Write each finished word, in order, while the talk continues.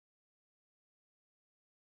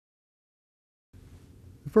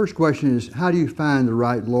First question is, how do you find the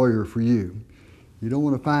right lawyer for you? You don't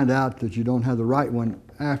want to find out that you don't have the right one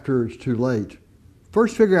after it's too late.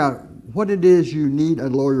 First, figure out what it is you need a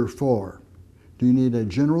lawyer for. Do you need a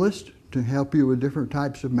generalist to help you with different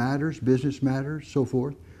types of matters, business matters, so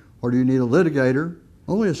forth? Or do you need a litigator?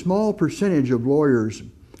 Only a small percentage of lawyers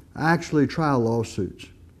actually try lawsuits.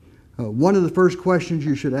 One of the first questions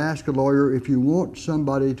you should ask a lawyer if you want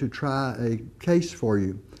somebody to try a case for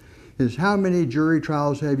you is, how many jury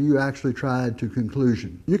trials have you actually tried to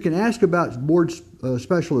conclusion? You can ask about board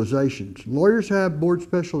specializations. Lawyers have board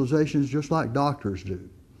specializations just like doctors do.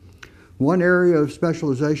 One area of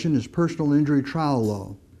specialization is personal injury trial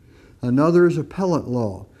law. Another is appellate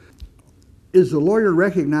law. Is the lawyer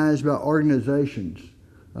recognized by organizations?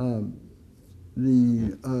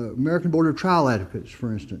 The American Board of Trial Advocates,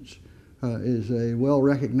 for instance, is a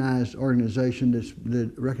well-recognized organization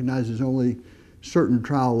that recognizes only certain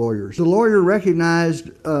trial lawyers. The lawyer recognized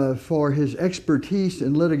for his expertise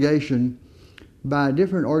in litigation by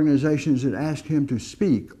different organizations that ask him to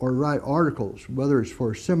speak or write articles, whether it's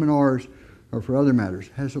for seminars or for other matters.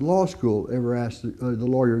 Has the law school ever asked the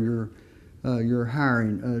lawyer you're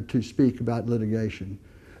hiring to speak about litigation?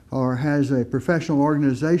 Or has a professional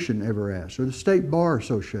organization ever asked? Or the State Bar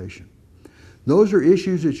Association? Those are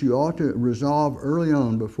issues that you ought to resolve early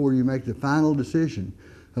on before you make the final decision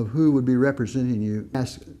of who would be representing you.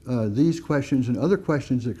 Ask these questions and other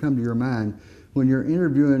questions that come to your mind when you're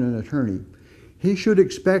interviewing an attorney. He should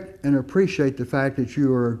expect and appreciate the fact that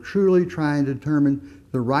you are truly trying to determine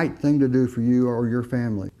the right thing to do for you or your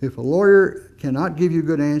family. If a lawyer cannot give you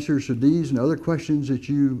good answers to these and other questions that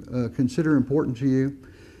you consider important to you,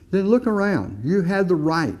 then look around. You have the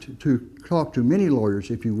right to talk to many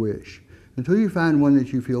lawyers if you wish, until you find one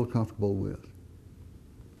that you feel comfortable with.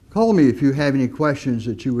 Call me if you have any questions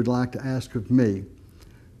that you would like to ask of me.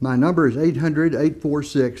 My number is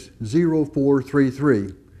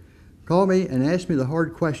 800-846-0433. Call me and ask me the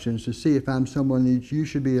hard questions to see if I'm someone that you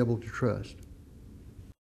should be able to trust.